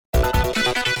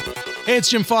Hey, it's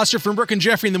Jim Foster from Brooke and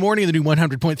Jeffrey in the morning of the new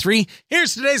 100.3.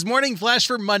 Here's today's morning flash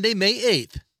for Monday, May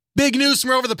 8th. Big news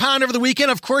from over the pond over the weekend,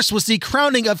 of course, was the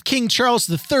crowning of King Charles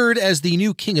III as the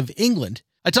new King of England.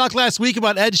 I talked last week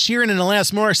about Ed Sheeran and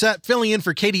Alanis Morissette filling in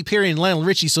for Katy Perry and Lionel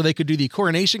Richie so they could do the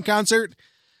coronation concert.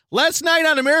 Last night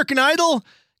on American Idol,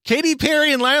 Katy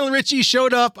Perry and Lionel Richie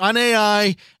showed up on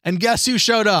AI, and guess who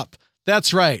showed up?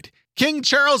 That's right. King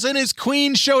Charles and his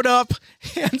queen showed up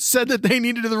and said that they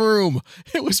needed the room.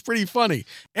 It was pretty funny.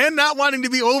 And not wanting to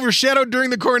be overshadowed during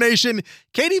the coronation,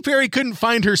 Katy Perry couldn't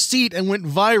find her seat and went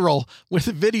viral with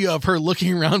a video of her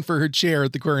looking around for her chair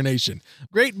at the coronation.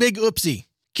 Great big oopsie.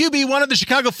 QB1 of the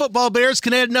Chicago Football Bears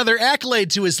can add another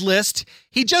accolade to his list.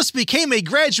 He just became a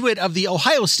graduate of the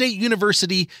Ohio State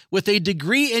University with a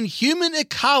degree in human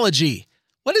ecology.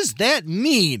 What does that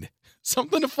mean?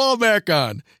 Something to fall back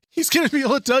on. He's going to be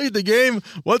able to tell you the game,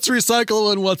 what's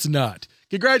recyclable and what's not.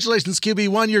 Congratulations,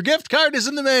 QB1. Your gift card is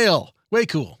in the mail. Way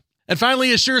cool. And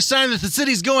finally, a sure sign that the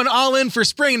city's going all in for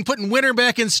spring and putting winter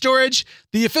back in storage.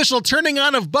 The official turning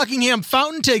on of Buckingham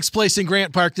Fountain takes place in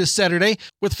Grant Park this Saturday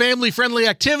with family-friendly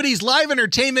activities, live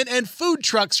entertainment, and food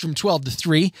trucks from 12 to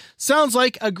 3. Sounds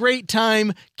like a great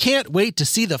time. Can't wait to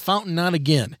see the fountain on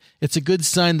again. It's a good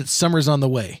sign that summer's on the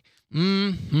way.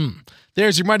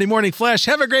 There's your Monday Morning Flash.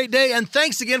 Have a great day, and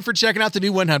thanks again for checking out the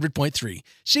new 100.3.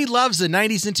 She loves the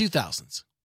 90s and 2000s.